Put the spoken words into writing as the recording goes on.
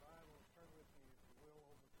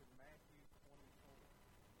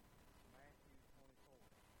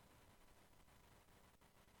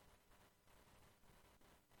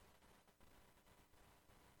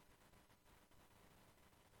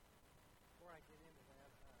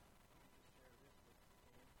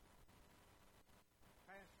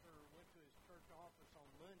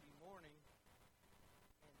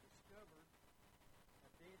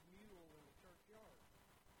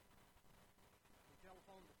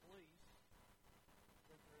telephoned the police.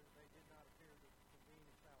 Since they did not appear to convene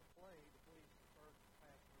in foul play, the police referred the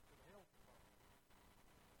pastor to the health department.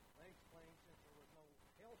 They explained since there was no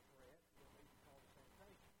health threat, you'll need to call the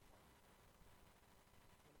sanitation department.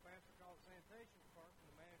 When the pastor called the sanitation department,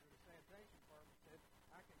 the manager of the sanitation department said,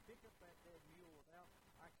 I cannot pick up that dead mule without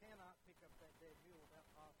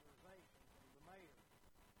authorization from the mayor.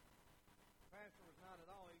 The pastor was not at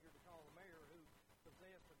all eager to call the mayor, who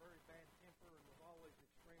possessed a very bad temper and was always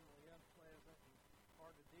extremely unpleasant and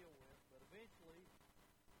hard to deal with, but eventually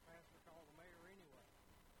the pastor called the mayor anyway.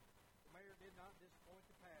 The mayor did not disappoint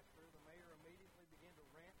the pastor. The mayor immediately began to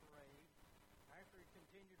rant and rave. After he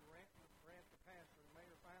continued to rant the pastor, the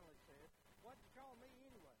mayor finally said, "What'd you call me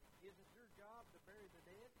anyway? Isn't your job to bury the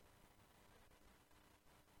dead?"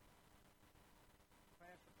 The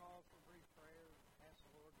pastor paused for a brief prayer and asked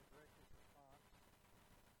the Lord to direct his response.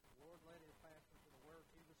 The Lord led his pastor to the word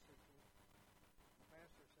he was seeking. The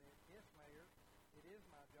pastor said, "Yes, Mayor, it is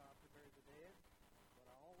my job to bury the dead, but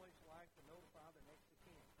I always like to notify the next of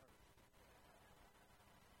kin first."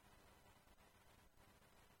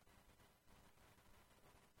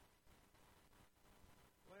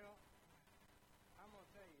 Well, I'm going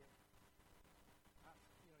to tell you,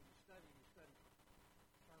 you study sermons.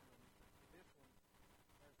 This one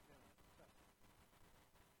has been tough.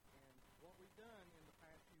 And what we've done in the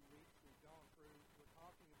past few weeks, we're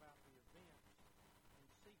talking about the events in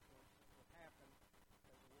sequence that would happen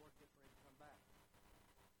as the Lord gets ready to come back.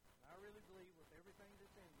 And I really believe with everything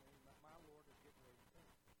that's in me that my Lord is getting ready to come.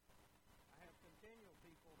 I have continual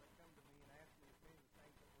people that come to me and ask me if many of the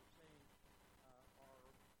things that we're seeing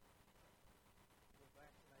are with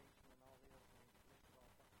vaccination and all the other things. This is all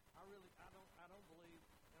fine. I don't believe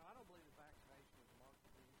that vaccination is a mark of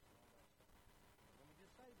the beast and all that stuff. But let me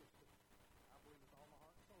just say this to you. I believe with all my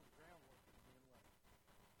heart and soul the groundwork is being laid.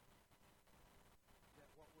 That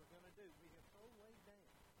what we're going to do, we have so laid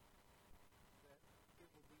down that it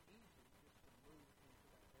will be easy just to move into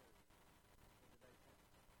that area in the day time.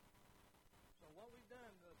 So what we've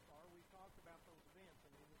done thus far, we've talked about those events,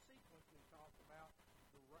 and in the sequence we've talked about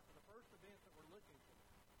the first event that we're looking for.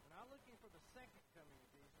 We're not looking for the second coming of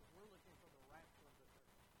Jesus. We're looking for the rapture of the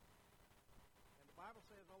church. And the Bible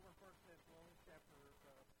says over in 1 Thessalonians chapter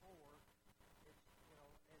 4,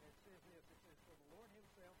 and it says this, it says, "For the Lord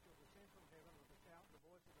himself shall descend from heaven with a shout and the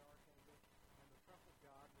voice of the archangel and the trump of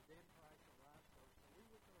God, and the dead in Christ shall rise first. And we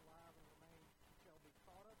which are alive and remain shall be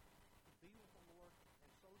caught up to be with the Lord,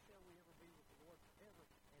 and so shall we ever be with the Lord forever."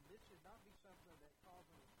 And this should not be something that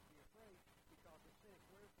causes us to be afraid, because it says,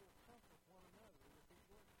 "Wherefore comfort one another with these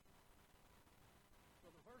words." So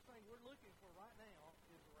the first thing we're looking for right now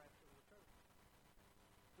is the rapture of the church.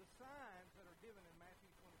 The signs that are given in Matthew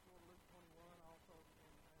 24, Luke 21, also in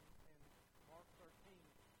Mark 13,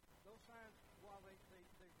 those signs, while they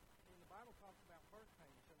in the Bible talks about birth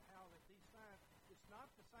pains and how that these signs, it's not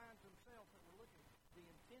the signs themselves that we're looking for. The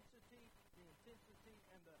intensity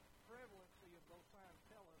and the prevalency of those signs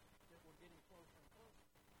tell us that we're getting closer and closer.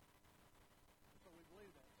 So we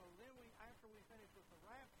believe that. So then after we finished with the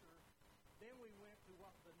rapture, then we went to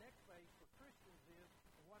what the next phase for Christians is.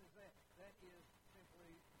 And what is that? That is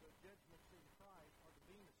simply the judgment seat of Christ, or the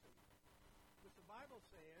Bema seat. Which the Bible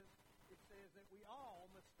says, it says that we all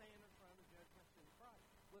must stand in front of the judgment seat of Christ.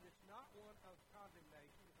 But it's not one of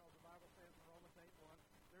condemnation, because the Bible says in Romans 8:1,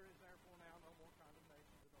 "There is therefore now no more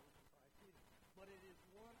condemnation to those in Christ Jesus." But it is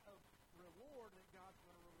one of reward that God's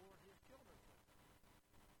going to reward his children for.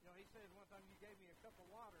 He says one time, "You gave me a cup of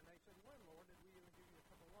water." And they said, "When, Lord, did we even give you a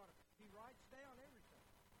cup of water?" He writes down everything.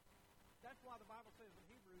 That's why the Bible says in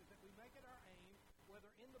Hebrews that we make it our aim,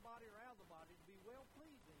 whether in the body or out of the body, to be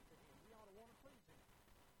well-pleasing to him. We ought to want to please him.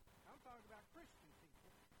 I'm talking about Christian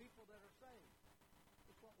people that are saved.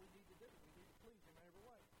 It's what we need to do. We need to please him in every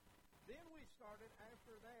way. Then we started,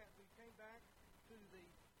 after that, we came back to the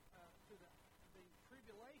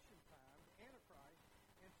tribulation time, the Antichrist.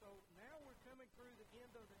 And so now we're coming through the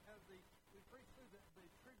end of we preached through the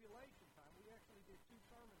tribulation time. We actually did 2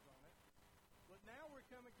 sermons on it. But now we're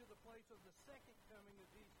coming to the place of the second coming of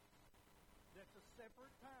Jesus. That's a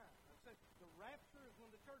separate time. I said the rapture is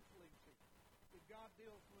when the church leaves here. If God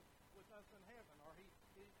deals with us in heaven, or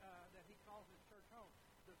that he calls his church home.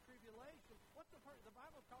 The tribulation, the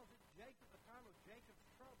Bible calls it the time of Jacob's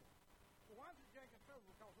trouble. Well, why is it Jacob's trouble?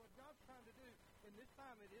 Because what God's trying to do in this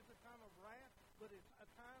time, it is a time of wrath, but it's a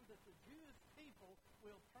time that the Jewish people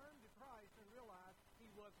will turn to Christ and realize he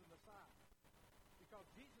was the Messiah. Because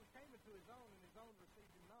Jesus came into his own, and his own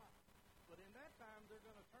received him not. But in that time, they're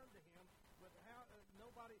going to turn to him. But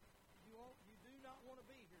you do not want to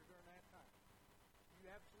be here during that time. You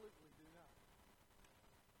absolutely do not.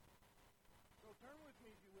 So turn with me,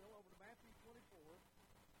 if you will, over to Matthew 24.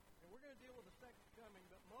 And we're going to deal with the second coming,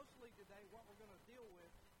 but mostly today what we're going to deal with,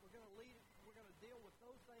 we're going to deal with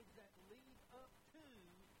those things that lead up to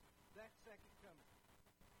that second coming.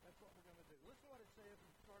 That's what we're going to do. Listen to what it says,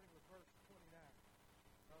 starting with verse 29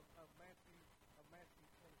 of Matthew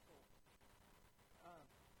 24.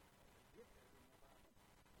 Get there in my Bible.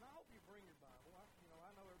 And I hope you bring your Bible. I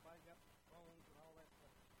know everybody got phones and all that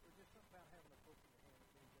stuff. There's just something about having a book in your hand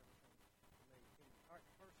that means everything to me. All right,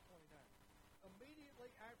 verse 29.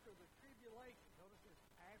 Immediately after the tribulation, notice this,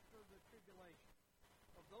 after the tribulation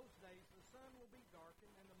of those days, the sun will be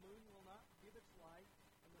darkened, and the moon will not give its light,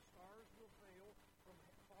 and the stars will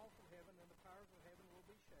fall from heaven, and the powers of heaven will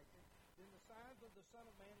be shaken. Then the signs of the Son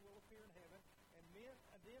of Man will appear in heaven, and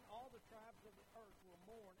then all the tribes of the earth will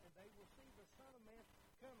mourn, and they will see the Son of Man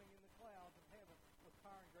coming in the clouds of heaven with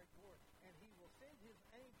power and great glory. And he will send his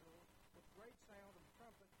angels with great sound of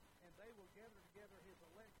trumpet, and they will gather together his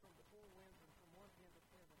elect from the four winds and from one end of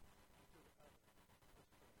heaven to the other.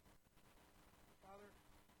 Let's pray. Father,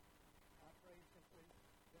 I pray simply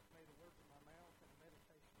that may the words of my mouth and the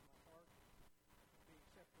meditation of my heart be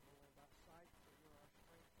acceptable in thy sight, for you're our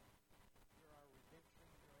strength, you're our redemption,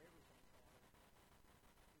 you're everything, Father.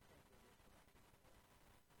 We can't do this without you, Lord.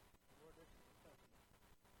 Lord, this is a covenant.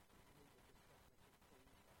 We need to discuss this and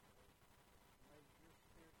please, Father. May your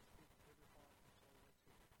Spirit speak to every heart and soul that's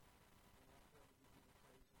here. And I pray that we give you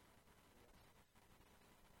praise and honor. We ask this.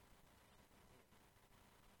 Amen.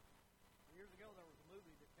 Years ago, there was a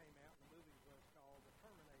movie that came out, and the movie was called The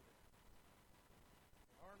Terminator.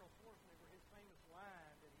 And Arnold Schwarzenegger, his famous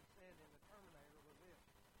line that he said in The Terminator was this: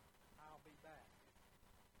 "I'll be back."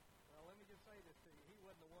 Well, let me just say this to you. He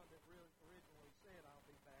wasn't the one that originally said, "I'll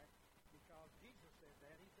be back," because Jesus said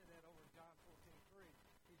that. He said that over in John 14:3.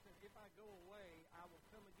 He said, "If I go away, I will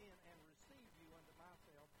come again and receive you unto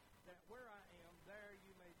myself, that where I am, there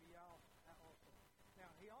you may be also." Now,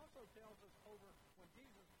 he also tells us over when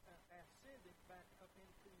Jesus ascended back up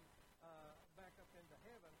into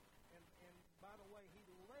heaven, and by the way, he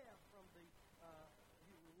left from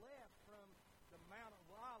the Mount of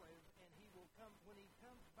Olives, and he will come when he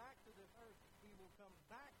comes back to this earth. He will come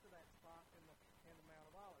back to that spot in the Mount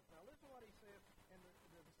of Olives. Now, listen to what he says. And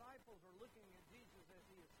the disciples are looking at Jesus as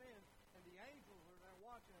he ascends, and the angels are there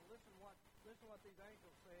watching. And listen what these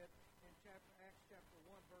angels said in Acts chapter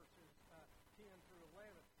 1, verses 10 through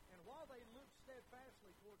 11. And while they looked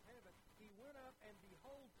steadfastly towards heaven, he went up, and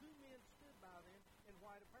behold, two men stood by them in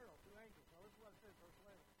white apparel, two angels. Now, listen what it says, verse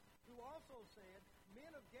 11. Who also said,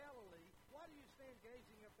 "Men of Galilee, why do you stand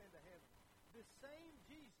gazing up into heaven? This same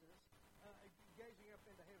Jesus, gazing up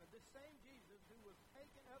into heaven, this same Jesus who was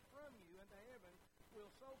taken up from you into heaven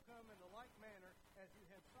will so come in the like manner as you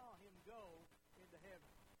have saw him go into heaven."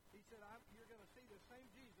 He said, you're going to see the same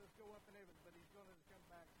Jesus go up in heaven, but he's going to come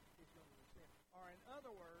back, he's going to descend. Or in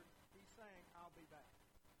other words, he's saying, "I'll be back.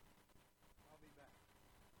 I'll be back."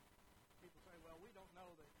 People say, "Well, we don't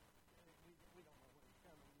know that, we don't know when he's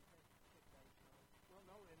coming. You can't set dates, you know." Well,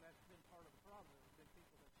 no, and that's been part of the problem. There's been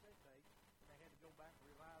people that set dates, and they had to go back and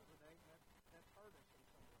revise the date, and that's hurt us in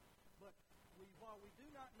some way. But while we do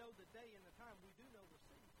not know the day and the time, we do know the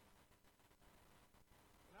season.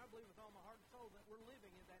 And I believe with all my heart and soul that we're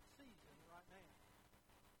living in that season right now.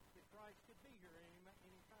 That Christ could be here any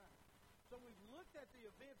time. So we've looked at the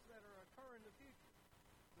events that are occurring in the future.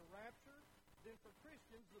 The rapture, then for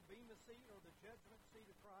Christians, the Bema seat or the judgment seat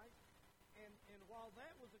of Christ. And while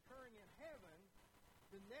that was occurring in heaven,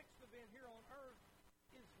 the next event here on earth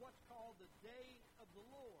is what's called the day of the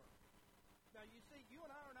Lord. Now, you see, you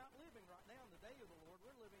and I are not living right now in the day of the Lord.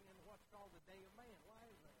 We're living in what's called the day of man. Why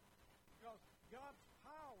is that? Because God's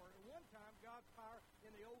power, at one time, God's power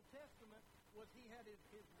in the Old Testament was he had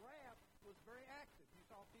his wrath was very active. You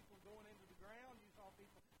saw people going into the ground. You saw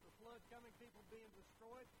people, the flood coming, people being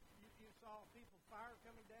destroyed. You saw people, fire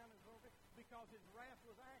coming down and so forth, because his wrath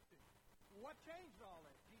was active. What changed all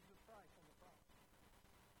that? Jesus Christ on the cross.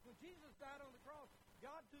 When Jesus died on the cross,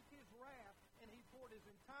 God took his wrath and he poured his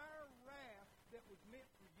entire wrath that was meant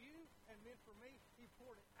for you and meant for me. He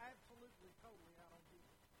poured it absolutely, totally out on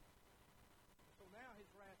Jesus. So now his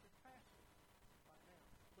wrath is passive right now.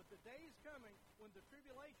 But the day is coming when the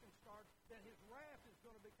tribulation starts that his wrath is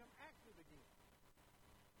going to become active again.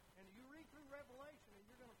 And you read through Revelation and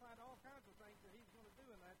you're going to find all kinds of things that he's going to do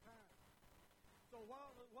in that time. So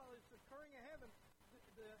while it's occurring in heaven,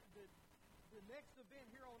 the next event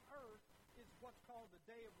here on earth is what's called the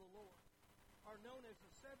day of the Lord, or known as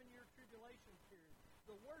the 7-year tribulation period,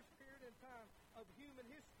 the worst period in time of human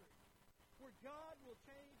history, where God will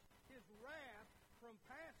change his wrath from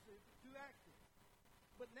passive to active.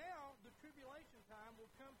 But now the tribulation time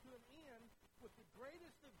will come to an end with the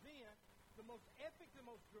greatest event, the most epic, the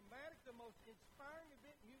most dramatic, the most inspiring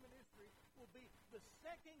event in human history will be the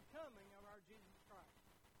second coming of our Jesus Christ.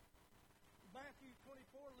 Matthew 24,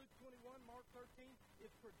 Luke 21, Mark 13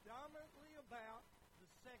 is predominantly about the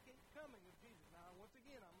second coming of Jesus. Now, once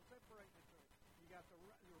again, I'm going to separate the two. You got the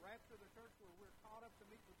rapture of the church where we're caught up to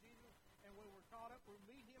meet with Jesus, and when we're caught up, we'll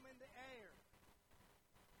meet him in the air.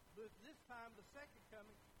 But this time, the second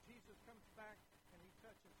coming, Jesus comes back and he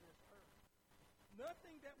touches this earth.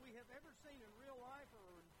 Nothing that we have ever seen in real life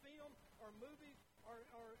or in film or movies or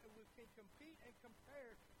we can compete and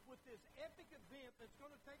compare with this epic event that's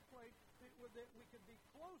going to take place that we could be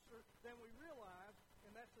closer than we realize,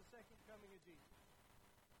 and that's the second coming of Jesus.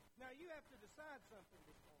 Now, you have to decide something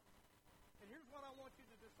this morning. And here's what I want you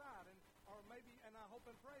to decide, and I hope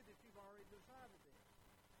and pray that you've already decided this.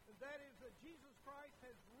 And that is that Jesus Christ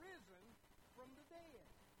has risen from the dead.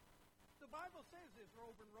 The Bible says this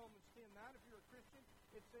over in Romans 10:9. If you're a Christian,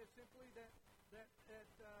 it says simply that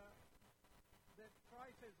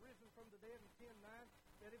Christ has risen from the dead in 10:9.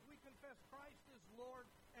 That if we confess Christ as Lord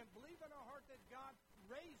and believe in our heart that God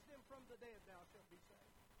raised him from the dead, thou shalt be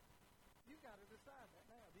saved. You've got to decide that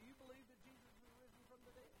now. Do you believe that Jesus is risen from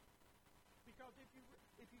the dead? Because if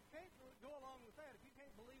you can't go along with that, if you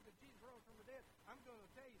can't believe that Jesus rose from the dead, I'm going to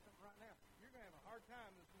tell you something right now. You're going to have a hard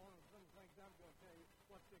time this morning with some of the things I'm going to tell you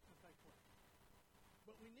what's fixing to take place.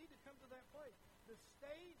 But we need to come to that place. The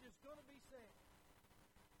stage is going to be set.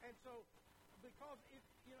 And so, because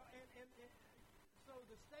so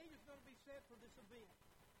the stage is going to be set for this event.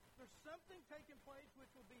 There's something taking place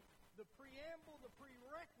which will be the preamble, the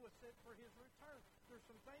prerequisite for his return. There's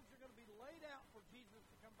some things that are going to be laid out for Jesus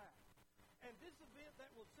to come back. And this event that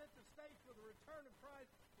will set the stage for the return of Christ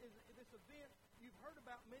is this event you've heard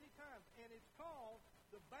about many times, and it's called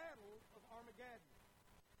the Battle of Armageddon.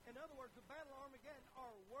 In other words, the Battle of Armageddon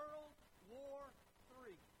are World War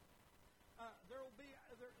III. There will be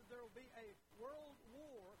a world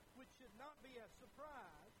war which should not be a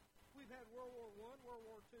surprise. We've had World War I, World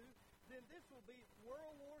War II. Then this will be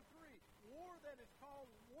World War III. War that is called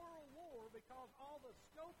World War because all the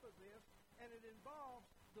scope of this, and it involves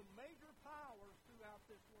the major powers throughout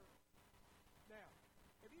this world. Now,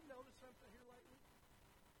 have you noticed something here lately?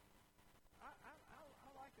 I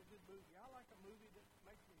like a good movie. I like a movie that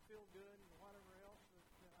makes me feel good and whatever else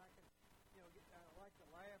that I can, I like to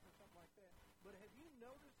laugh or something like that. But have you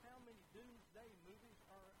noticed how many doomsday movies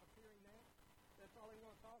are appearing now? That's all they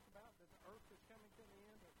want to talk about, that the earth is coming to an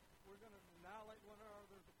end, or we're going to annihilate one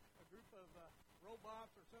another. There's a group of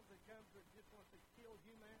robots or something that comes that just wants to kill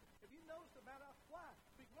humanity. Have you noticed about us? Why?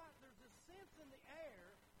 Because there's a sense in the air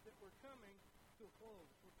that we're coming to a close.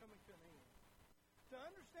 We're coming to an end. To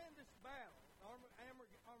understand this battle,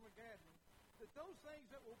 Armageddon, that those things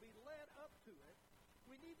that will be led up to it,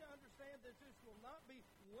 we need to understand that this will not be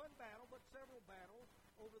one battle, but several battles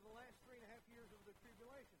over the last 3.5 years of the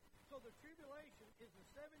tribulation. So the tribulation is a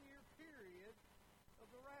 7-year period of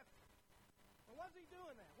the rapture. And why's he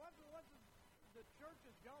doing that? What's the church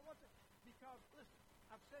is gone? Because, listen,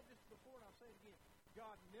 I've said this before and I'll say it again.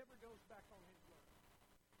 God never goes back on his word.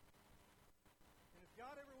 And if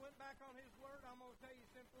God ever went back on his word, I'm going to tell you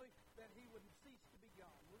simply that he wouldn't cease to be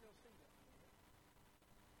God. We're going to see that.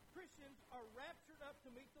 Christians are raptured up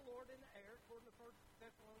to meet the Lord in the air, according to 1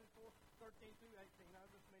 Thessalonians 4:13 through 18. I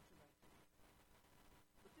just mentioned that to you.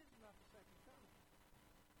 But this is not the second coming.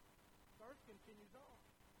 The earth continues on.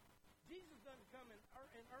 Jesus doesn't come in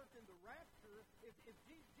earth in the rapture. If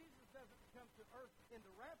Jesus doesn't come to earth in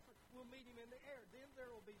the rapture, we'll meet him in the air. Then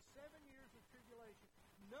there will be 7 years of tribulation,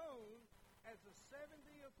 known as the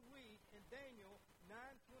 70th week in Daniel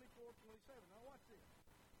 9:24-27. Now watch this.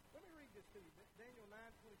 Let me read this to you. Daniel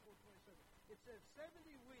 9:24-27. It says 70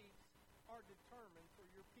 weeks are determined for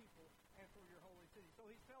your people and for your holy city. So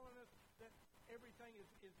he's telling us that everything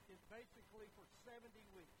is basically for 70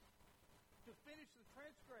 weeks. To finish the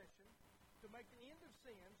transgression, to make the end of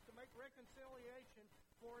sins, to make reconciliation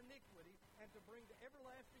for iniquity, and to bring the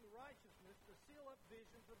everlasting righteousness, to seal up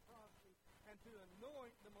visions of prophecy, and to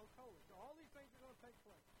anoint the most holy. So all these things are going to take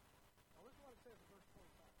place. Now listen to what it says in verse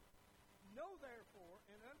 25. Know therefore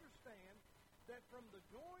and understand that from the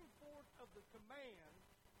going forth of the command,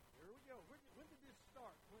 here we go. When did this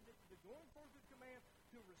start? When did the going forth of the command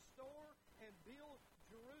to restore and build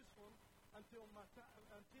Jerusalem until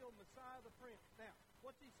Messiah the Prince. Now,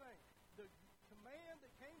 what's he saying? The command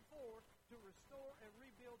that came forth to restore and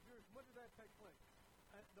rebuild Jerusalem, when did that take place?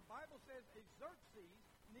 The Bible says Xerxes,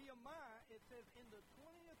 Nehemiah, it says in the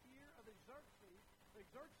 20th year of Xerxes.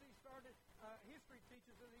 Xerxes started, history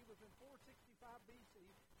teaches that he was in 465 BC.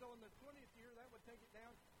 So in the 20th year, that would take it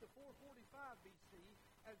down to 445 BC.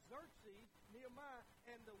 as Xerxes, Nehemiah,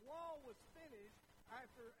 and the wall was finished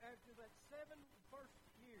after that first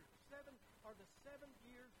year. The 7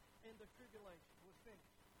 years in the tribulation was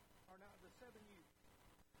finished. Or not, the 7 years.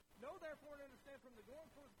 Know therefore and understand from the going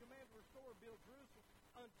forth command to restore and build Jerusalem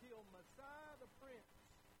until Messiah the Prince.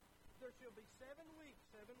 There shall be 7 weeks,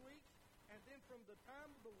 and then from the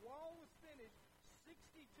time the wall was finished,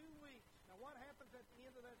 62 weeks. Now what happens at the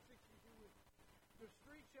end of that 62 weeks? The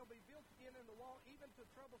street shall be built again in the wall, even to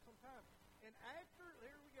troublesome time. And after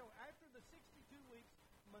the 62 weeks,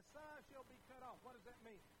 Messiah shall be cut off. What does that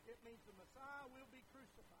mean? It means the Messiah will be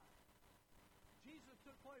crucified. Jesus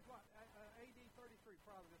took place, what? AD 33,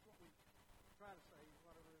 probably. That's what we try to say,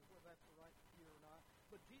 whether that's the right year or not.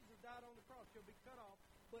 But Jesus died on the cross. He'll be cut off,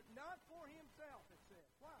 but not for himself, it says.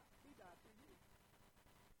 Why? He died for you.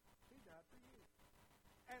 He died for you.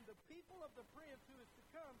 And the people of the prince who is to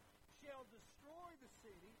come shall destroy the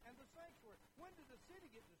city and the sanctuary. When did the city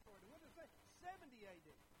get destroyed? When did it say? 70 A.D.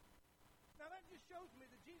 Now that just shows me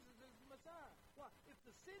that Jesus is the Messiah. Why? If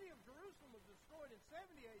the city of Jerusalem was destroyed in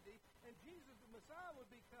 70 A.D. and Jesus the Messiah would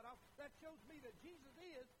be cut off, that shows me that Jesus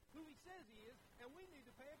is who he says he is, and we need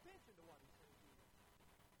to pay attention to what he says he is.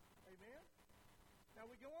 Amen? Now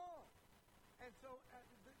we go on. And so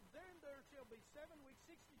then there shall be 7 weeks,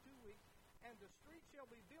 62 weeks, and the street shall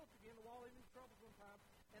be built again, the wall in troublesome time.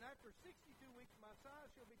 And after 62 weeks, Messiah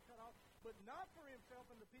shall be cut off, but not for himself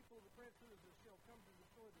and the people of the prince who shall come to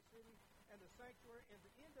destroy the city and the sanctuary. And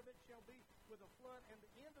the end of it shall be with a flood, and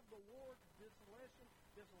the end of the war,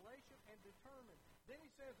 desolation, and determined. Then he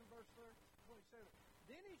says in verse 27,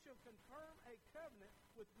 then he shall confirm a covenant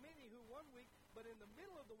with many who 1 week, but in the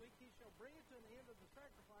middle of the week he shall bring it to an end of the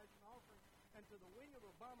sacrifice and offering, and to the wing of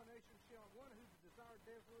abomination shall one who desired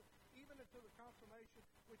desolate, even unto the consummation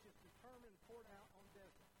which is determined and poured out on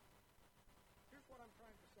desolate. Here's what I'm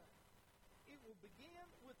trying to say. It will begin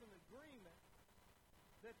with an agreement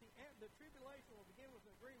that the tribulation will begin with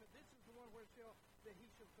an agreement. This is the one where that he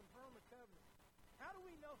shall confirm a covenant. How do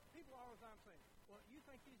we know? People are always saying, well, you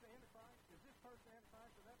think he's the Antichrist? Is this person the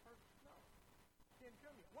Antichrist or that person? No. He hadn't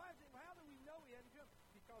come yet. How do we know he hadn't come?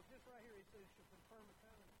 Because this right here, he says he shall confirm a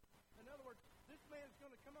covenant. In other words, this man is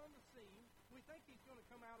going to come on the scene. We think he's going to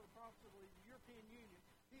come out of possibly the European Union.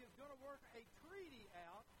 He is going to work a treaty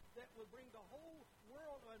out that will bring the whole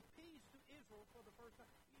world in peace to Israel for the first time.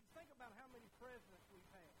 You think about how many presidents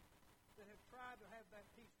we've had that have tried to have that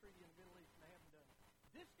peace treaty in the Middle East and they haven't done it.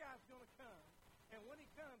 This guy's going to come, and when he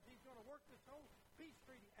comes, he's going to work this whole peace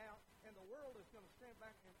treaty out, and the world is going to stand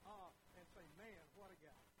back in awe and say, man, what a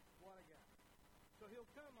guy, what a guy. So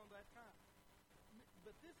he'll come on that time.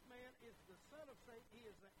 But this man is the son of Satan. He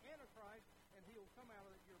is the Antichrist, and he will come out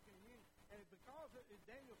of the European Union. And because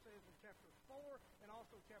Daniel says in chapter 4 and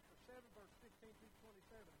also chapter 7, verse 15 through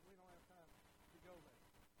 27, we don't have time to go there.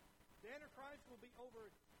 The Antichrist will be over,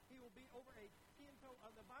 he will be over a 10-toe.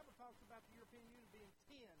 The Bible talks about the European Union being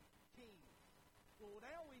 10 kings. Well,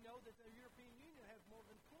 now we know that the European Union has more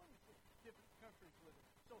than 20 different countries with it.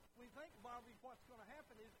 So we think, Bobby, what's going to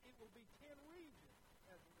happen is it will be 10 regions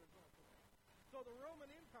as a result of that. So the Roman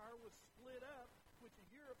Empire was split up, which is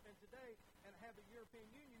Europe, and today, and have the European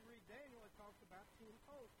Union. You read Daniel, it talks about 10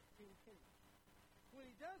 popes, 10 kings. When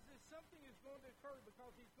he does this, something is going to occur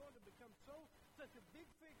because he's going to become such a big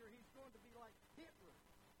figure, he's going to be like Hitler.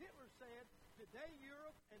 Hitler said, today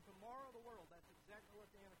Europe and tomorrow the world. That's exactly what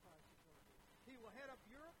the Antichrist is going to do. He will head up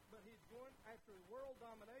Europe, but he's going after world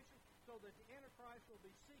domination so that the Antichrist will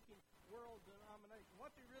be seeking world domination.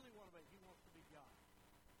 What's he really want to be? He wants to be God.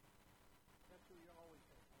 That's who he always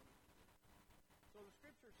has. So the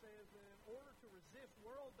Scripture says that in order to resist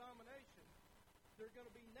world domination, there are going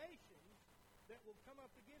to be nations that will come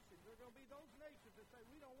up against him. There are going to be those nations that say,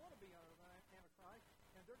 we don't want to be under the Antichrist,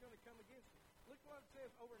 and they're going to come against him. Look what it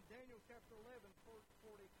says over in Daniel chapter 11,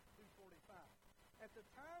 40 through 45. At the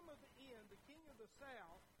time of the end, the king of the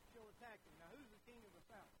south shall attack him. Now, who's the king of the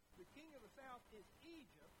south? The king of the south is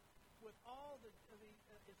Egypt, with all the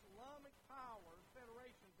Islamic powers,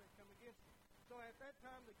 federations that come against him. So at that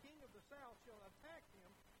time, the king of the south shall attack him,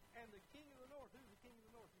 and the king of the north. Who's the king of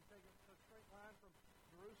the north? You take a straight line from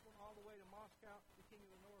Jerusalem all the way to Moscow. The king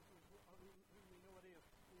of the north is who we know it is.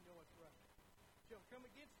 We know it's Russia. Shall come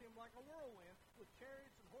against him like a whirlwind, with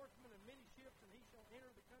chariots and horsemen and many ships, and he shall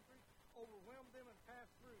enter the country, overwhelm them, and pass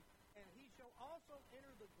through. And he shall also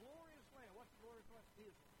enter the glorious land. What's the glorious land?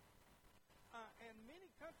 Israel. And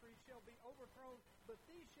many countries shall be overthrown, but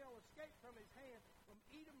these shall escape from his hand, from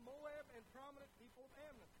Edom, Moab, and prominent people of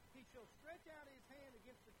Ammon. He shall stretch out his hand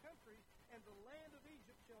against the countries, and the land of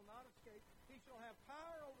Egypt shall not escape. He shall have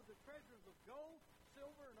power over the treasures of gold,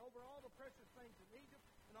 silver, and over all the precious things in Egypt,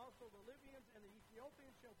 and also the Libyans and the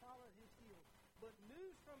Ethiopians shall follow at his heels. But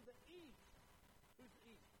news from the east, who's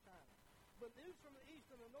the east? China. But news from the east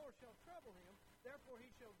and the north shall trouble him. Therefore he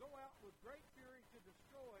shall go out with great fury to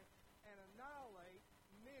destroy and annihilate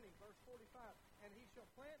many. Verse 45. And he shall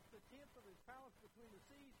plant the tents of his palace between the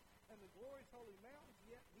seas and the glorious holy mountains,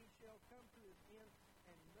 yet he shall come to his end,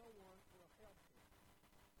 and no one will help him.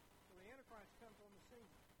 So the Antichrist comes on the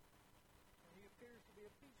scene, and he appears to be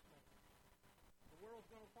a peacemaker. The world's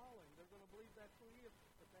going to follow him. They're going to believe that's who he is,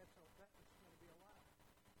 but that is going to be a lie.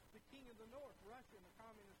 The king of the north, Russia, and the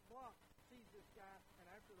communist bloc sees this guy, and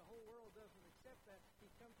after the whole world doesn't accept that, he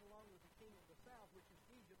comes along with the king of the south, which is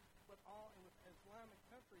Egypt, but all with Islamic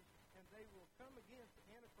countries, and they will come against the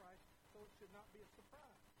Antichrist, so it should not be a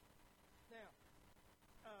surprise. Now,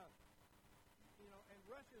 and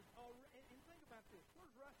Russia's already, and think about this,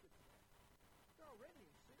 where's Russia today? They're already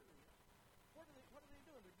in Syria. What are they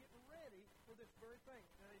doing? They're getting ready for this very thing.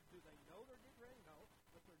 Now, do they know they're getting ready? No,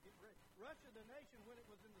 but they're getting ready. Russia, the nation, when it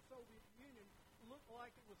was in the Soviet Union, looked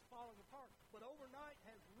like it was falling apart, but overnight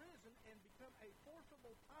has risen and become a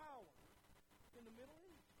forcible power in the Middle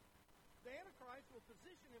East. The Antichrist will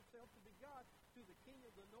position himself to be God to the king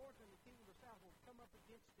of the north, and the king of the south will come up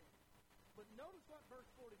against him. But notice what verse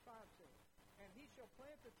 45 says. And he shall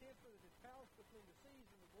plant the tents of his palace between the seas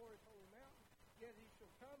and the glorious holy mountain, yet he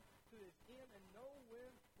shall come to his end, and no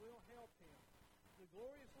wind will help him. The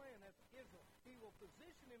glorious land, that's Israel. He will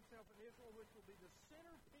position himself in Israel, which will be the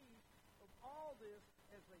centerpiece of all this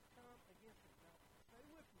as they come against him. Now, stay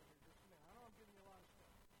with me here just a minute. I know I'm giving you a lot of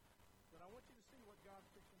stuff, but I want you to see what God's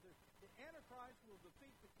fixing to do. The Antichrist will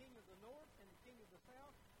defeat the king of the north and the king of the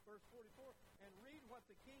south, verse 44, and read what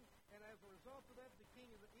the king, and as a result of that, the king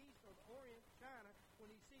of the east or the orient, China, when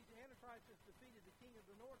he sees the Antichrist has defeated the king of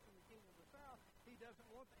the north and the king of the south, he doesn't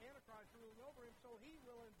want the Antichrist ruling over him, so he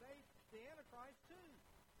will invade the Antichrist too.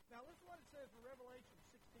 Now listen what it says in Revelation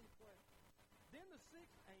 16:12. Then the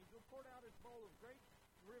sixth angel poured out his bowl of great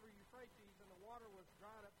river Euphrates, and the water was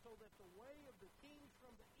dried up, so that the way of the kings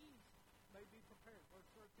from the east may be prepared. Verse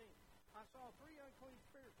 13. I saw three unclean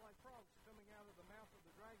spirits like frogs coming out of the mouth of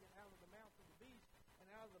the dragon, out of the mouth of the beast, and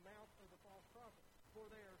out of the mouth of the false prophet. For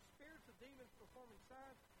they are spirits of demons performing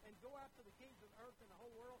signs, and go out to the kings of the earth and the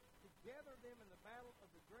whole world to gather them in the battle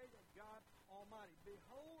of the great God Almighty.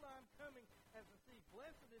 Behold, I'm coming as a thief.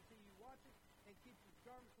 Blessed is he who watches and keeps his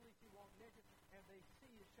garments, lest he walk naked, and they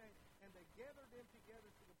see his shame. And they gathered them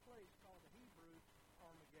together to the place called the Hebrew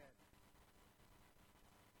Armageddon.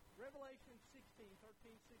 Revelation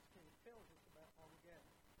 13:16 tells us about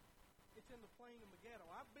Armageddon. It's in the plain of Megiddo.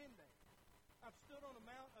 I've been there. I've stood on the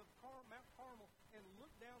Mount Carmel and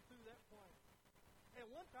looked down through that plain. At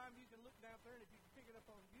one time, you can look down there, and if you can pick it up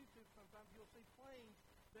on YouTube sometimes, you'll see planes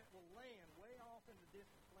that will land way off in the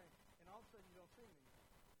distance land, and all of a sudden you don't see them anymore.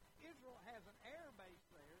 Israel has an air base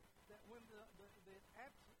there that when the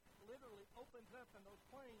literally opens up and those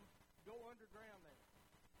planes go underground there.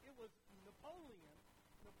 It was Napoleon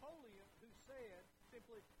who said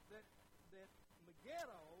simply that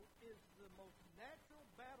Megiddo is the most natural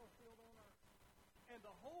battlefield on earth. And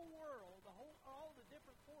the whole world, all the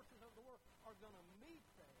different forces of the world are going to meet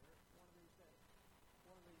there one of these days.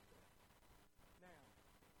 One of these days. Now,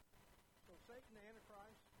 so Satan, the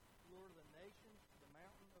Antichrist, lure the nations to the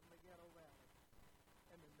mountain of Megiddo Valley.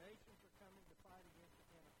 And the nations are coming to fight against the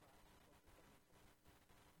Antichrist.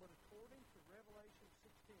 But according to Revelation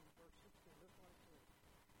 16, verse 16, listen what it says.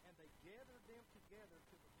 And they gathered them together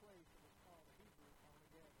to the place that was called the Hebrew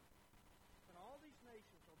Armageddon. And all these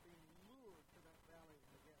nations are being lured to that valley of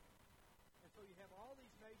Megiddo. And so you have all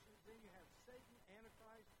these nations, then you have Satan,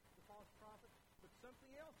 Antichrist, the false prophet, but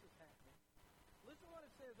something else is happening. Listen to what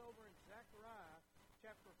it says over in Zechariah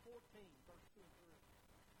chapter 14, verse 2 and 3.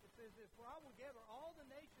 It says this, For I will gather all the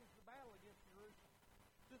nations to battle against Jerusalem.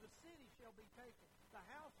 To the city shall be taken. The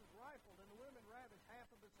house is rifled, and the women ravished. Half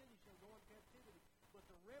of the city shall go in captivity. But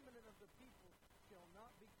the remnant of the people shall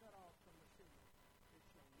not be cut off from the city. It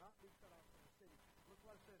shall not be cut off from the city. Look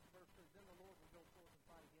what it says in verse 3. Then the Lord will go forth and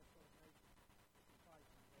fight against those nations as he fights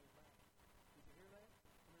in the day of battle. Did you hear that?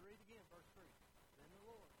 Let me read again, verse 3. Then the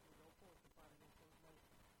Lord will go forth and fight against those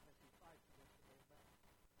nations as he fights against the day of battle.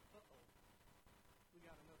 Uh-oh. We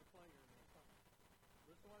got another player in there.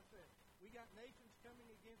 Listen to what it says. We got nations coming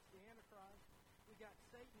against the Antichrist. We got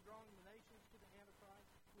Satan drawing the nations to the Antichrist.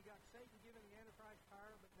 We got Satan giving the Antichrist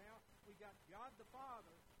power, but now we got God the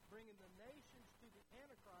Father bringing the nations to the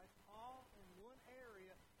Antichrist all in one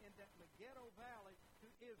area in that Megiddo Valley to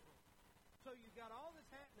Israel. So you got all this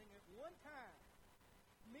happening at one time.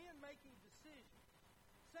 Men making decisions.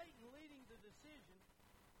 Satan leading the decision,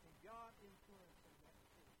 and God influencing that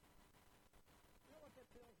decision. You know what that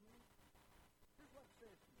tells me? Here's what it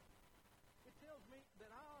says to me. It tells me that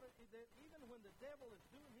that even when the devil is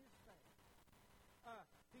doing his thing,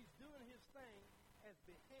 he's doing his thing at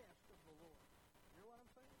behest of the Lord. You hear what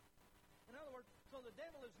I'm saying? In other words, so the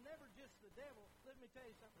devil is never just the devil. Let me tell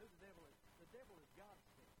you something who the devil is. The devil is God's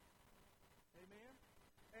devil. Amen?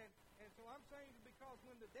 And so I'm saying because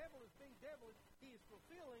when the devil is being devilish, he is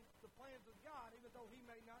fulfilling the plans of God even though he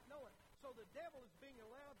may not know it. So the devil is being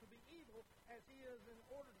allowed to be evil as he is in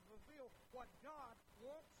order to fulfill what God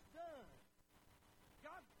wants done.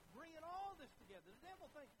 God's bringing all this together. The devil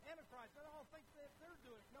thinks, Antichrist, they all think that they're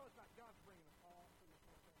doing it. No, it's not. God's bringing it all to this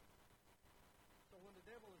one thing. So when the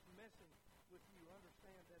devil is messing with you,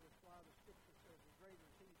 understand that it's why the Scripture says, the greater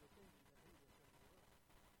is he that's in you than he that's in the world.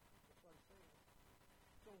 That's what it says.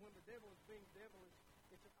 So when the devil is being devilish,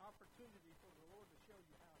 it's an opportunity for the Lord to show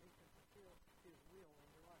you how he can fulfill his will in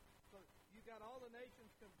your life. So you got all the nations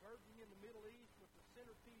converging in the Middle East with the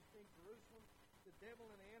centerpiece being Jerusalem. The devil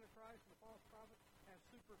and the Antichrist and the false prophet have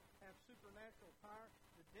supernatural power.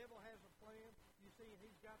 The devil has a plan. You see,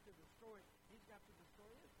 he's got to destroy it. He's got to destroy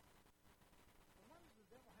Israel. Well, why does the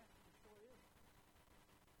devil have to destroy Israel?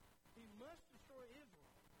 He must destroy Israel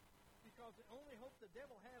because the only hope the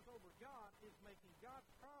devil has over God is making God's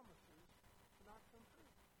promises to not come true.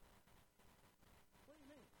 What do you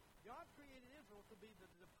mean? God created Israel to be the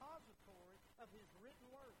depository of his written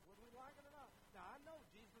word, whether we like it or not. Now, I know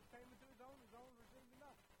Jesus came into his own received him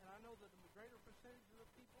not. And I know that the greater percentage of the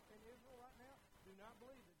people in Israel right now do not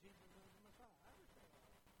believe that Jesus is the Messiah. I understand all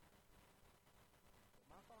that. But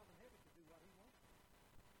my Father in heaven can do what he wants to do.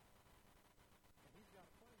 And he's got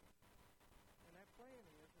a plan. And that plan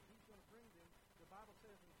is that he's going to bring them, the Bible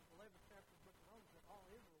says in the 11th chapter of the book of Romans, that all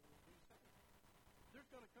Israel will be saved. There's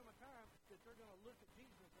going to come a time that they're going to look at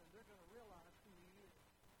Jesus and they're going to realize who he is.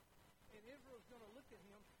 And Israel's going to look at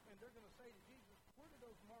him and they're going to say to Jesus, where did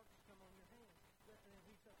those marks come on your hands? And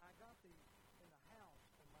he said, I got these in the house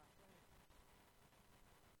of my friends.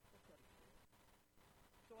 That's what he said.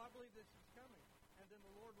 So I believe this is coming. And then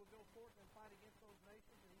the Lord will go forth and fight against those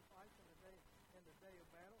nations, and he fights in the day of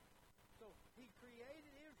battle. So he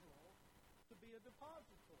created Israel to be a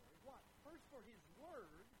depository. What? First for his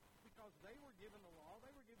word, because they were given the law,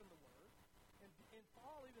 they were given the word. And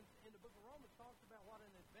Paul, even in the book of Romans, talks about what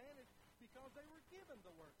an advantage because they were given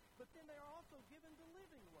the word. But then they are also given the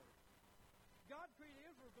living word. God created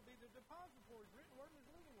Israel to be the depository. His written word and his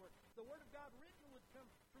living word. The word of God written would come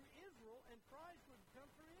through Israel, and Christ would come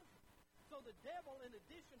through Israel. So the devil, in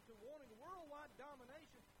addition to wanting worldwide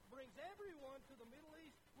domination, brings everyone to the Middle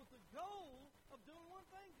East with the goal of doing one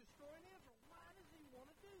thing, destroying Israel. Why does he want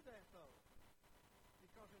to do that, though?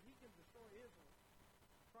 Because if he can destroy Israel,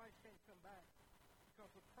 Christ can't come back.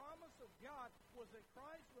 Because the promise of God was that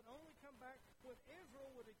Christ would only come back when Israel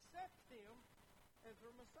would accept him as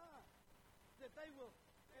their Messiah. That they will,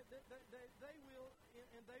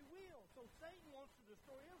 and they will. So Satan wants to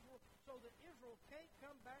destroy Israel so that Israel can't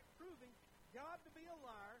come back, proving God to be a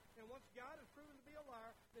liar. And once God is proven to be a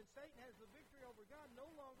liar, then Satan has the victory over God, no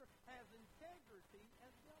longer has integrity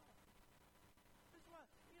as God. This is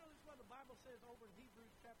what the Bible says over in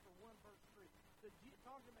Hebrews chapter 1, verse 3. It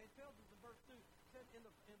tells us in verse 2, said in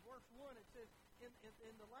verse 1, it says,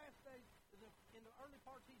 in the last days, in the early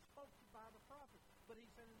parts, he spoke by the prophets. But he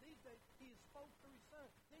said in these days, he spoke through his Son.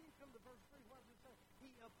 Then you come to verse 3, what does it say? He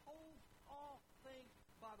upholds all things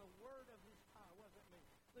by the word of his power. What does that mean?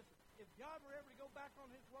 Listen, if God were ever to go back on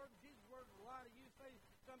his word, Jesus' word would lie to you, say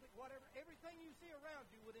something, whatever, everything you see around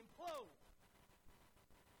you would implode.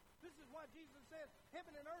 This is what Jesus said,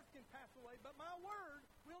 heaven and earth can pass away, but my word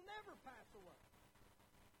will never pass away.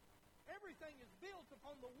 Everything is built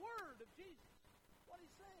upon the word of Jesus. What he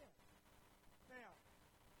said. Now,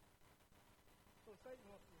 so Satan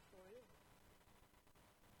wants to destroy Israel.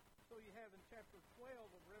 So you have in chapter 12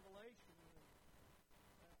 of Revelation,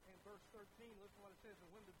 in verse 13, listen to what it says. And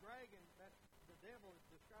when the dragon, that's the devil is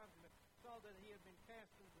described in it, saw that he had been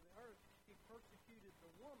cast into the earth, he persecuted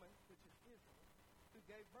the woman, which is Israel, who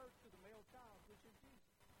gave birth to the male child, which is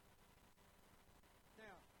Jesus.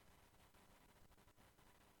 Now,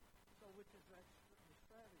 so which is that the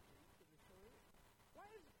strategy to destroy Israel?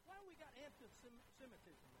 Why we got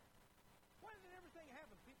anti-Semitism now? Why does everything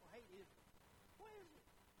happen? People hate Israel. Why is it?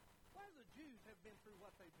 Why do the Jews have been through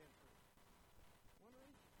what they've been through? One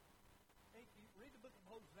reason. Hey, you read the book of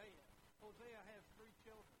Hosea. Hosea has 3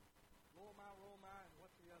 children. Rolmai, and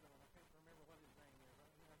what's the other one? I can't remember what his name is.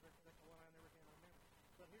 That's the one I never can remember.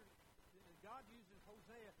 But here, God uses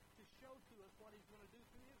Hosea to show to us what he's going to do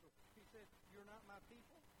through Israel. He said, you're not my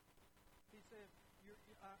people. He said,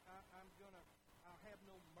 I'll have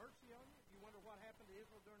no mercy on you. You wonder what happened to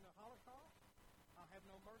Israel during the Holocaust? I'll have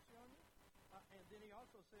no mercy on you. And then he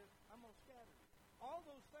also says, I'm going to scatter you. All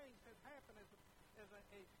those things have happened as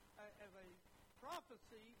a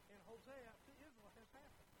prophecy in Hosea to Israel has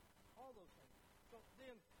happened. All those things. So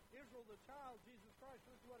then Israel, the child, Jesus Christ,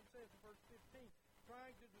 listen to what it says in verse 15,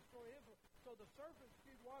 trying to destroy Israel. So the serpent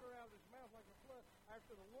spewed water out of his mouth like a flood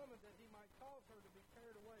after the woman, that he might cause her to be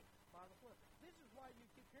carried away by the flood. This is why you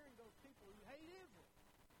keep hearing those people who hate Israel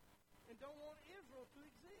and don't want Israel to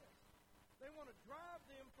exist. They want to drive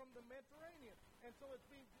them from the Mediterranean. And so it's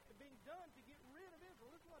being done to get rid of Israel.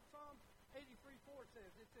 Listen to what Psalms 83:4 says.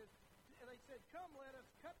 It says, they said, come, let us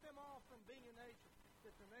cut them off from being a nation,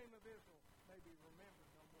 that the name of Israel may be remembered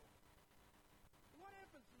no more. What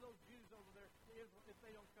happens to those Jews over there to Israel if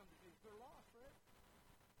they don't come to Jesus? They're lost forever.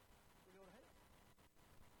 They go to hell.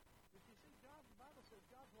 But you see, God, the Bible says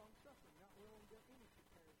God's long-suffering, not willing that any should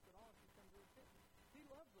perish, but all should come to repentance. He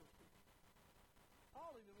loves those people.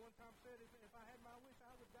 Paul even one time said, if I had my wish,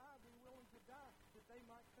 I would die, be willing to die, that they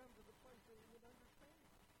might come to the place where they would understand.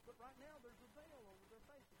 But right now, there's a veil over their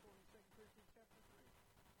face, according to 2 Corinthians chapter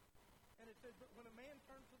 3. And it says, but when a man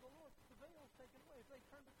turns to the Lord, the veil is taken away. If they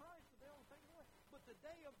turn to Christ, the veil is taken away. But the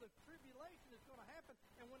day of the tribulation is going to happen,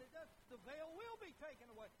 and when it does, the veil will be taken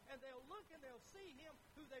away. And they'll look and they'll see him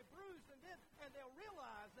who they bruised and did, and they'll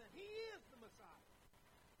realize that he is the Messiah.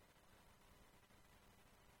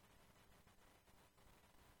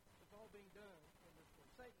 It's all being done in this way.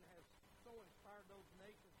 Satan has so inspired those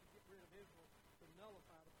nations to get rid of Israel to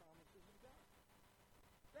nullify the promises of God.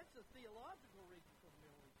 That's a theological reason for the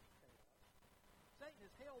Middle East chaos. Satan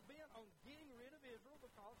is hell-bent on getting rid of Israel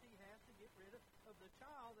because he has to get rid of the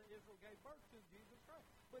child that Israel gave birth to, Jesus Christ.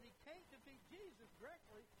 But he can't defeat Jesus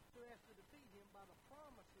directly, so he has to defeat him by the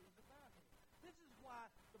promises about him. This is why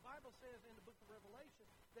the Bible says in the book of Revelation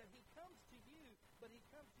that he comes to you, but he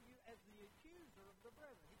comes to you as the accuser of the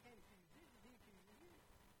brethren. He can't accuse Jesus, he accuses you.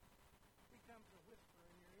 He comes to whisper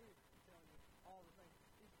in your ear and tell you all the things.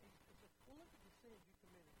 He says, well, look at the sins you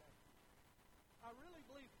committed back then. I really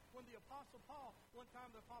believe when the Apostle Paul, one time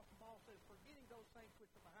the Apostle Paul says, forgetting those things which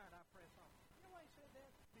are behind, I press on. You know why he said that?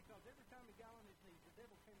 Because every time he got on his knees, the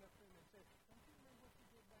devil came up to him and said, don't you remember what you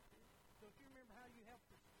did back then? Don't you remember how you helped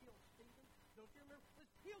us kill Stephen? Don't you remember?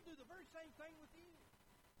 He'll do the very same thing with you.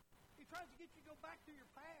 He tries to get you to go back to your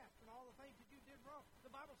past and all the things that you did wrong. The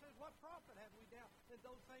Bible says, what profit have we now in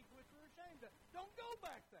those things which we're ashamed of? Don't go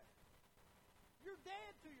back there. You're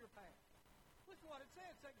dead to your past. Listen to what it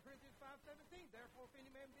says, 2 Corinthians 5:17. Therefore, if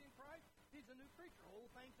any man be in Christ, he's a new creature. Old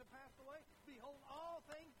things have passed away. Behold, all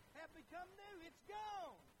things have become new. It's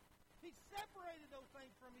gone. He separated those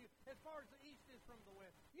things from you as far as the east is from the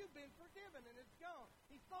west. You've been forgiven, and it's gone.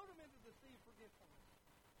 He thrown them into the sea of forgetfulness,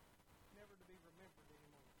 never to be remembered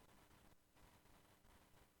anymore.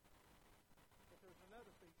 But there's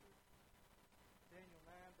another feature, Daniel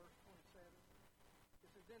 9, verse 27. It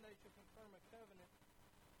says, then they shall confirm a covenant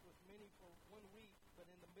with many for 1 week, but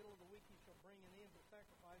in the middle of the week he shall bring an end to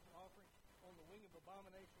sacrifice and offering. On the wing of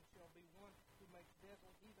abomination shall be one who makes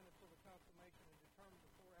desolate, even until the consummation, and determined to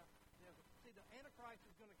pour out desert. See, the Antichrist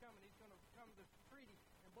is going to come, and he's going to come to this treaty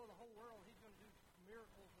and blow the whole world. He's going to do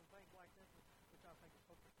miracles and things like this, which I think is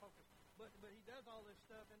hocus pocus. But he does all this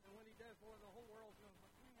stuff, and when he does, boy, the whole world's going to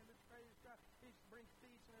think, man, this greatest guy. He brings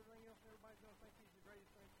peace and everything else, and everybody's going to think he's the greatest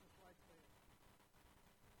thing since sliced bread.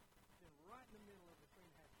 Then right in the middle of the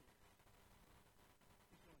 3.5 years,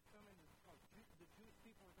 he's going to come in, because the Jewish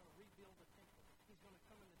people are going to rebuild the temple. He's going to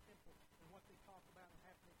come in the temple, and what they talk about and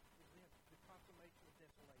happening is then the consummation of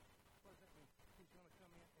desolation. What does that mean? He's going to come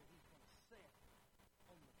in, and he's going to sit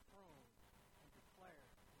on the throne and declare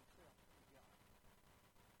himself to be God.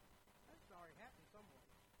 That's already happened some ways.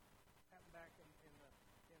 Happened back in the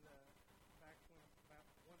back when about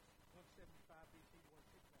 175 BC,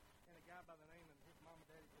 169, and a guy by the name of his mom and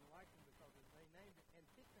daddy didn't like him because they named it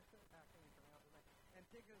Antigonus. I can't even pronounce his name.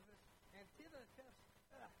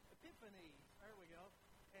 Epiphanes. There we go.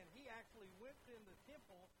 And he actually went in the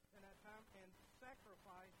temple in that time and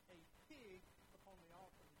sacrificed a pig upon the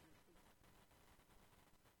altar of the Jewish people.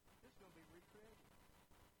 This is going to be recreated.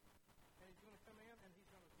 And he's going to come in and he's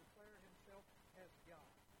going to declare himself as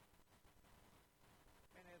God.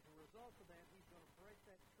 And as a result of that, he's going to break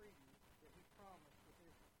that treaty that he promised with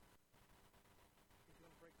Israel. He's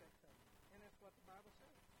going to break that covenant. And that's what the Bible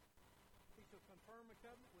says. He shall confirm a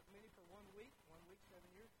covenant with many for 1 week, 7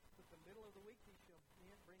 years. But the middle of the week he shall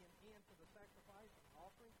bring an end to the sacrifice and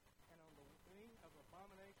offering, and on the wing of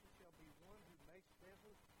abomination shall be one who makes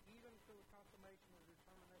desolate, even to the consummation of the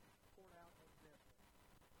determination poured out of desolate.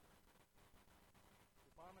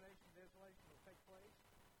 The abomination of desolation will take place.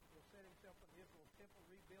 He will set himself on Israel's temple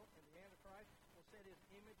rebuilt, and the Antichrist will set his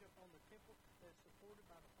image upon the temple that's supported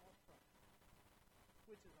by the false prophet,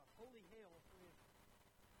 which is a holy hell for Israel,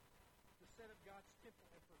 to set up God's temple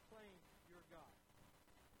and proclaim your God.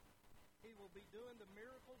 He will be doing the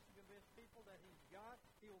miracles to convince people that he's God.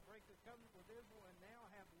 He will break the covenant with Israel and now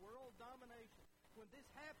have world domination. When this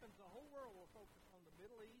happens, the whole world will focus on the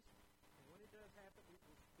Middle East, and when it does happen, it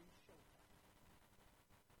will be showtime.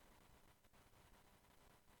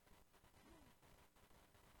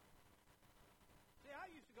 See, I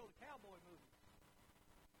used to go to cowboy movies,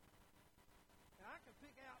 and I could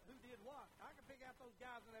pick out who did what. I could pick out those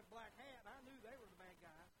guys in that black hat, and I knew they were the bad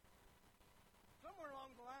guys. Somewhere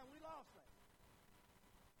along the line, we lost that.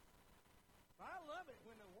 But I love it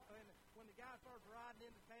when the guy starts riding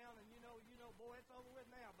into town, and you know, boy, it's over with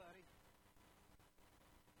now, buddy.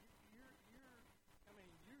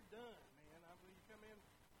 You're done, man. When you come in,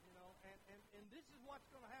 and this is what's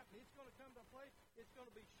going to happen. It's going to come to a place. It's going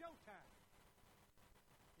to be showtime.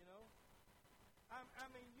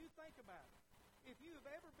 You think about it. If you have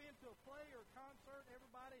ever been to a play or concert,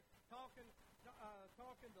 everybody talking,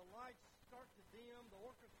 the lights start to dim, the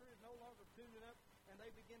orchestra is no longer tuning up, and they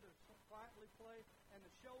begin to quietly play, and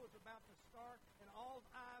the show is about to start, and all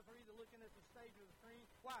eyes are either looking at the stage or the screen.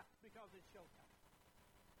 Why? Because it's showtime.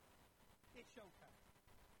 It's showtime.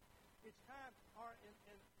 It's time, or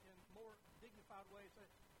in more dignified ways,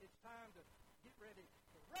 it's time to get ready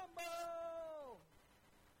to rumble.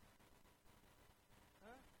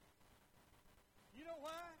 Huh? You know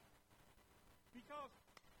why? Because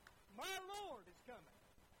my Lord is coming.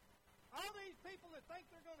 All these people that think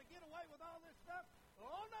they're going to get away with all this stuff,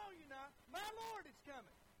 oh, no, you're not. My Lord is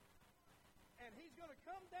coming. And he's going to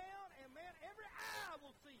come down, and, man, every eye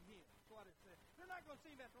will see him. That's what it says. They're not going to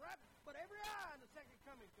see him at the rapture, but every eye in the second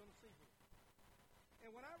coming is going to see him. And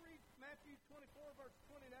when I read Matthew 24, verse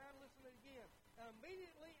 29, listen to it again.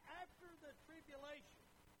 Immediately after the tribulation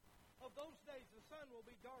of those days, the sun will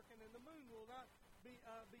be darkened, and the moon will not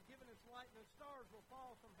be given its light, and the stars will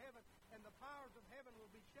fall from heaven, and the powers of heaven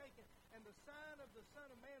will be shaken, and the sign of the Son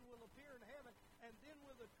of Man will appear in heaven, and then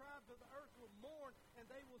will the tribes of the earth will mourn, and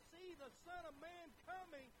they will see the Son of Man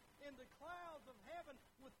coming in the clouds of heaven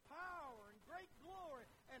with power and great glory,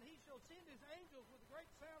 and he shall send his angels with a great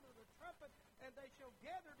sound of the trumpet, and they shall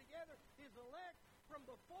gather together his elect from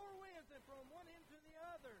the four winds and from one end to the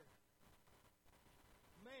other.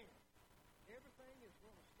 Man, everything is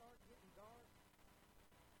going to start getting dark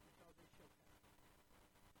because it's showtime.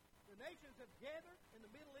 The nations have gathered in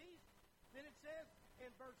the Middle East. Then it says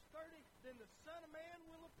in verse 30, then the Son of Man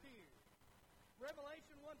will appear.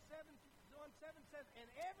 Revelation 1:7 says, and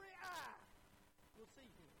every eye will see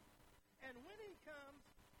him. And when he comes,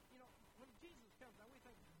 when Jesus comes, now we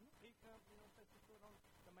think, he comes, sets his foot on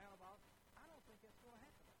the Mount of Olives. I don't think that's going to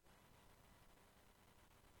happen.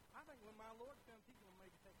 I think when my Lord comes, he's going to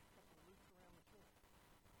maybe take a couple of loops around the church.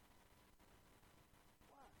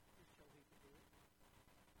 Why? Just so he can do it.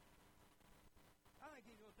 I think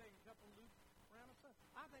he's going to take a couple of loops around the sun.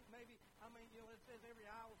 I think maybe, it says every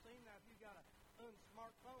eye will see him. Now, if you've got a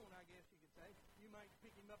unsmartphone, I guess you could say, you might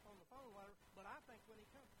pick him up on the phone or whatever. But I think when he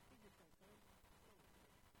comes, he just going to come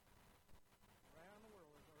around the world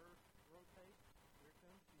as the earth rotates. Here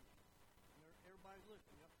comes Jesus. And everybody's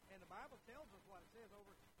looking. And the Bible tells us what it says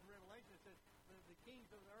over in Revelation. It says the kings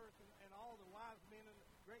of the earth and all the wise men and the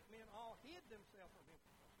great men all hid themselves from him.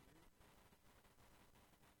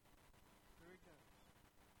 Here he comes.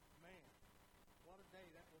 Man, what a day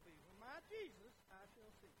that will be. When my Jesus I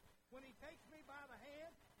shall see. When he takes me by the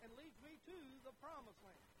hand and leads me to the promised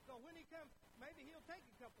land. So when he comes, maybe he'll take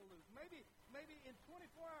a couple of loops. Maybe in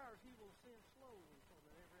 24 hours he will send slowly so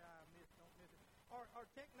that every eye don't miss it. Our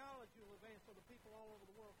technology will advance so the people all over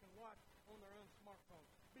the world can watch on their own smartphones.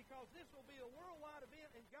 Because this will be a worldwide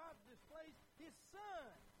event, and God displays his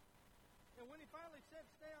Son. And when he finally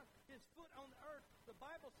sets down his foot on the earth, the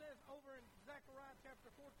Bible says over in Zechariah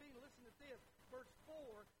chapter 14, listen to this, verse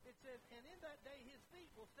 4, it says, and in that day his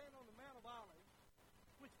feet will stand on the Mount of Olives,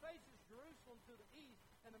 which faces Jerusalem to the east,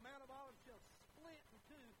 and the Mount of Olives shall split in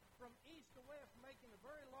two from east to west, making a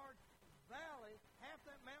very large valley. Half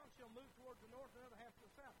that mountain shall move towards the north, and the other half to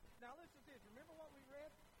the south. Now listen to this. Remember what we read?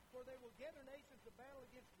 For they will gather nations to battle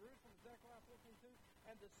against Jerusalem, Zechariah 14:2.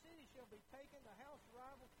 And the city shall be taken, the house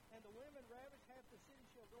rivaled, and the women ravished. Half the city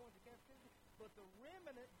shall go into captivity. But the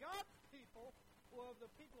remnant, God's people, of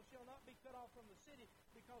the people shall not be cut off from the city,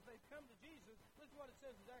 because they've come to Jesus. Listen what it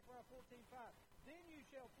says in Zechariah 14:5. Then you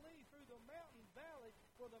shall flee through the mountain valley,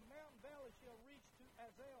 for the mountain valley shall reach to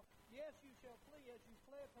Azel. Yes, you shall flee as you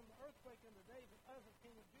fled from the earthquake in the days of Uzziah,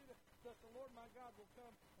 king of Judah. Thus the Lord my God will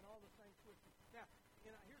come, and all the saints with you. Now,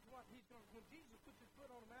 here's what he's going to, when Jesus puts his foot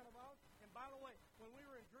on the Mount of Olives, and by the way, when we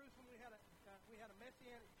were in Jerusalem, we had a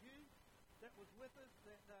Messianic Jew that was with us,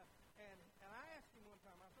 and I asked him one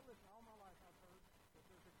time, I said, listen, all my life I've heard that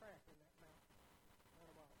there's a crack in that mountain,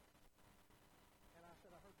 Mount of Olives. And I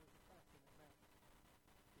said, I heard there's a crack in that mountain.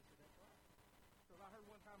 He said, that's right. So I heard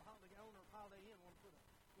one time the owner of Holiday Inn wanted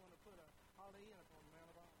to put a Holiday Inn up on the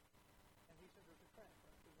Mount of Olives. And he said, there's a crack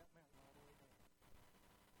right through that mountain all the way down.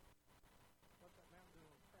 What's that mountain doing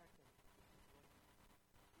with a crack in it?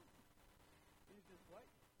 He's just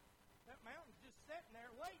waiting. That mountain's just sitting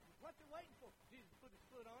there waiting. What's it waiting for? Jesus put his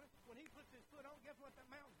foot on it. When he puts his foot on it, guess what that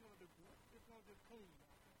mountain's going to do? It's going to just clean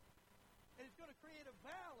out there. And it's going to create a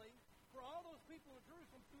valley for all those people in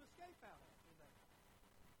Jerusalem to escape out of in that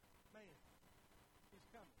time. Man, he's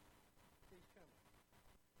coming. He's coming.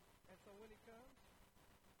 And so when he comes,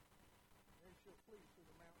 they shall flee through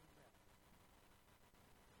the mountain valley.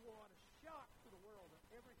 What a shock to the world that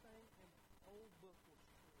everything in the old book was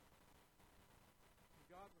true. And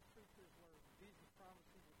God was true to his word. Jesus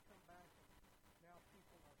promised he would come back, and now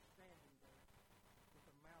people are standing there with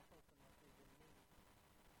their mouth open like they've been meaning.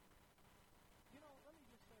 You know, let me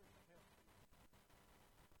just say something else to you.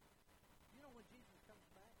 You know, when Jesus comes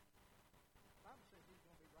back, the Bible says he's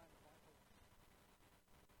going to be riding a white horse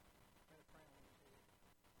and a crown on his head.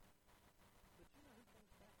 But you know who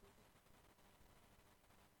comes back with him?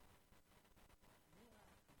 You and I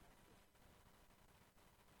come back with him.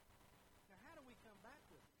 Now, how do we come back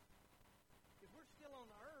with him? If we're still on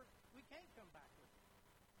the earth, we can't come back with him.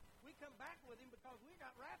 We come back with him because we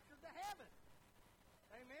got raptured to heaven.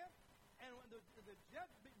 Amen? And when the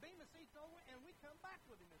Bema seat's over, and we come back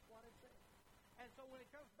with him, is what it says. And so when it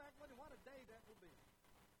comes back with him, what a day that will be.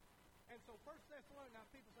 And so 1 Thessalonians, now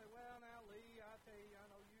people say, well, now, Lee, I tell you, I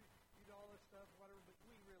know you do all this stuff, whatever, but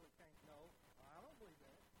we really can't know. I don't believe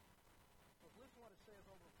that. But listen to what it says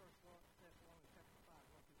over 1 Thessalonians chapter 5,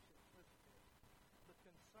 1 through 6. Listen to this. But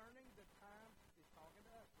concerning the times, he's talking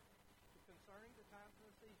to us, but concerning the times of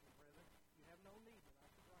the season, brethren, you have no need that I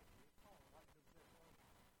should write to you. It's Paul, writing to the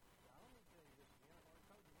Thessalonians. I don't need to tell you this again. I've already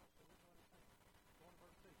told you once, so listen to what he's saying. Go on to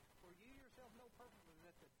verse 2. For you yourself know perfectly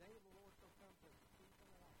that the day of the Lord shall come as a thief in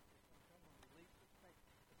the night. It's going to come when you least expect it.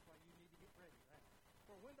 That's why you need to get ready, right?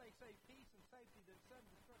 For when they say peace and safety, then sudden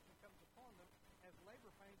destruction comes upon them as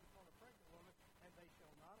labor pains upon a pregnant woman, and they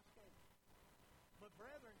shall not escape. But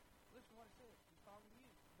brethren, listen to what it says. He's talking to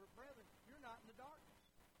you. But brethren, you're not in the darkness.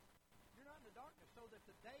 You're not in the darkness, so that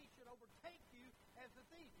the day should overtake you as a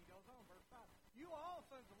thief. He goes on, verse 5. You are all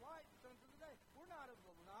sons of light and sons of the day. We're not of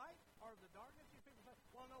the night or of the darkness. You people say,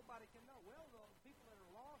 well, nobody can know. Well, the people that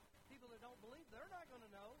are lost, people that don't believe, they're not going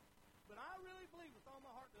to know. But I really believe with all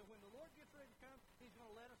my heart that when the Lord gets ready to come, he's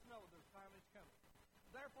going to let us know this time is coming.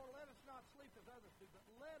 Therefore, let us not sleep as others do, but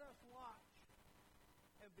let us watch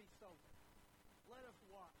and be sober. Let us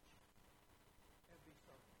watch and be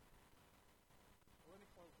sober. Well, let me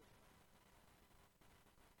close this one.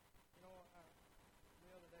 You know,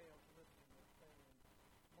 the other day I was listening to this thing in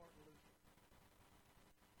Martin Luther.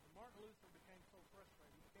 And Martin Luther became so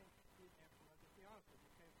frustrated. I'll just be honest with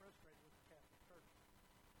you, he became frustrated with the Catholic Church.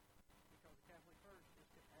 Because the Catholic Church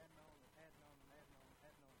just kept adding on and adding on and adding on and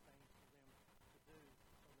adding on things for them to do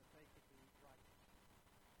so that they could be righteous.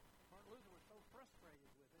 Martin Luther was so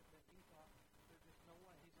frustrated with it that he thought there's just no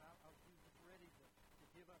way. He was just ready to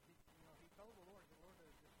give up. He told the Lord,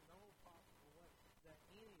 there's just no possible way that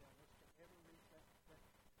any of us can ever reach that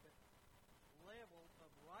level of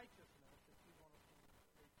righteousness that you want us to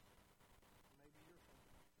reach. Maybe you're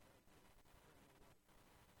something like that.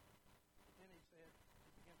 But then he said,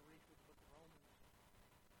 he began to read through the book of Romans.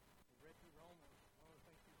 He read through Romans. One of the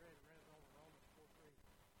things he read over Romans 4:3.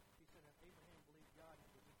 He said that Abraham believed God and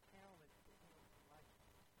it was accounted to him for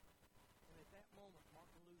righteousness. And at that moment,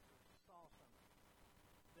 Martin Luther saw something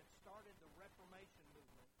that started the Reformation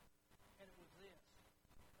movement, and it was this.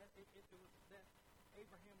 It was that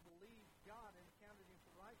Abraham believed God and accounted him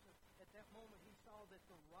for righteousness. At that moment, he saw that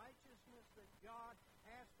the righteousness that God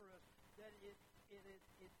has for us, that it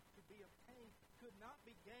to be obtained, could not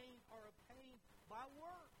be gained or obtained by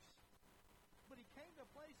works. But he came to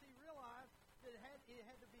a place he realized that it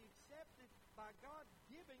had to be accepted by God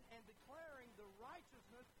giving and declaring the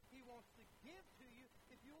righteousness he wants to give to you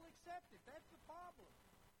if you will accept it. That's the problem.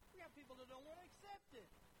 We have people that don't want to accept it.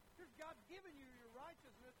 Here's God giving you your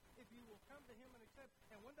righteousness if you will come to him and accept.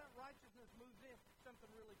 And when that righteousness moves in,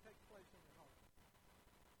 something really takes place in your heart.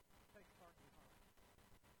 It takes part in your heart.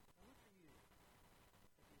 Now look for you.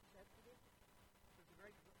 Have you accepted it? There's a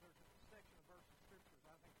section of verses of scriptures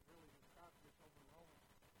I think really describes this over in Romans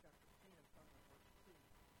chapter 10, starting at verse 2.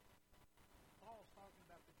 Paul's talking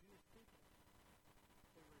about the Jewish people.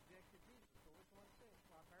 They rejected Jesus. So listen to what it says.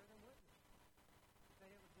 So I bear them witness.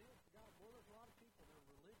 They have a zeal for God. Boy, there's a lot of people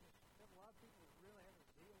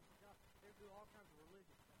all kinds of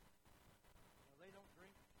religious things. They don't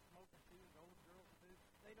drink, smoke, and chew, as old girls do.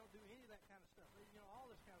 They don't do any of that kind of stuff. They, all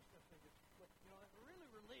this kind of stuff. They just, they're really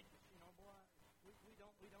religious. Boy, we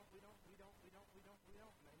don't. And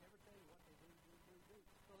they never tell you what they do.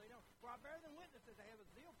 So they don't. For I bear them witness that they have a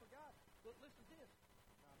zeal for God. But listen to this.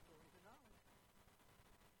 Not according to knowledge.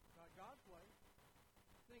 Not God's way.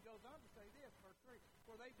 Then he goes on to say this, verse 3.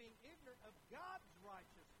 For they being ignorant of God's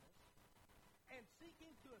righteousness and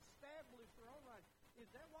seeking to establish their own righteousness. Is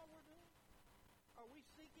that what we're doing? Are we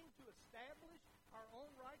seeking to establish our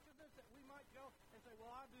own righteousness that we might go and say,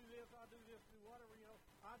 well, I do this, do whatever,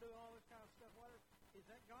 I do all this kind of stuff, whatever. Is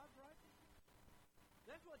that God's righteousness?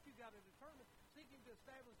 That's what you got to determine. Seeking to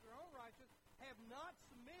establish their own righteousness, they have not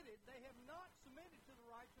submitted to the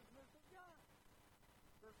righteousness of God.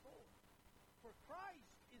 Verse 4. For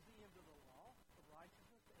Christ is the end of the law, of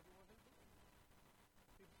righteousness to everyone who believes.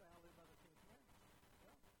 People say, I live by the Ten Commandments.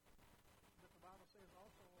 Well, but the Bible says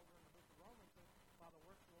also over in the book of Romans that by the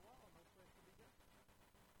works of the law, no flesh will be justified.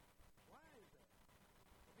 Why is that?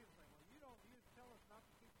 Well, people say, well, you tell us not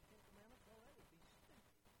to keep the Ten Commandments? Well, that would be stupid.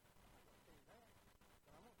 I'm not going to tell you that.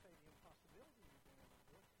 But I'm going to tell you the impossibility you've been able to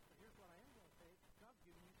do it. But here's what I am going to tell you. God's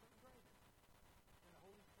given you something greater than the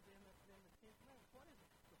Holy Spirit, than the Ten Commandments. What is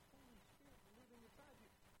it? The Holy Spirit living inside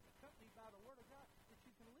you, accompanied by the Word of God, that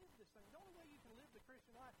you can live this thing. The only way you can live the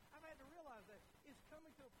Christian life, I've had to realize that, is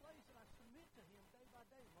coming to a place that I submit to Him day by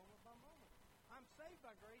day, moment by moment. I'm saved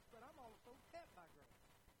by grace, but I'm also kept by grace.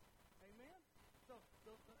 Amen? So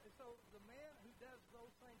the man who does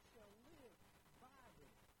those things shall live by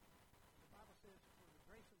them. The Bible says, for the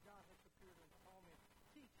grace of God has appeared unto all men,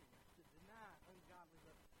 teaching us to deny ungodly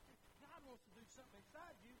living. God wants to do something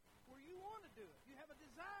inside you where you want to do it. You have a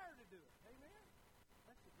desire to do it. Amen?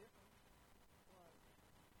 That's the difference.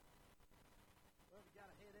 Well, you got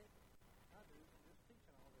a headache.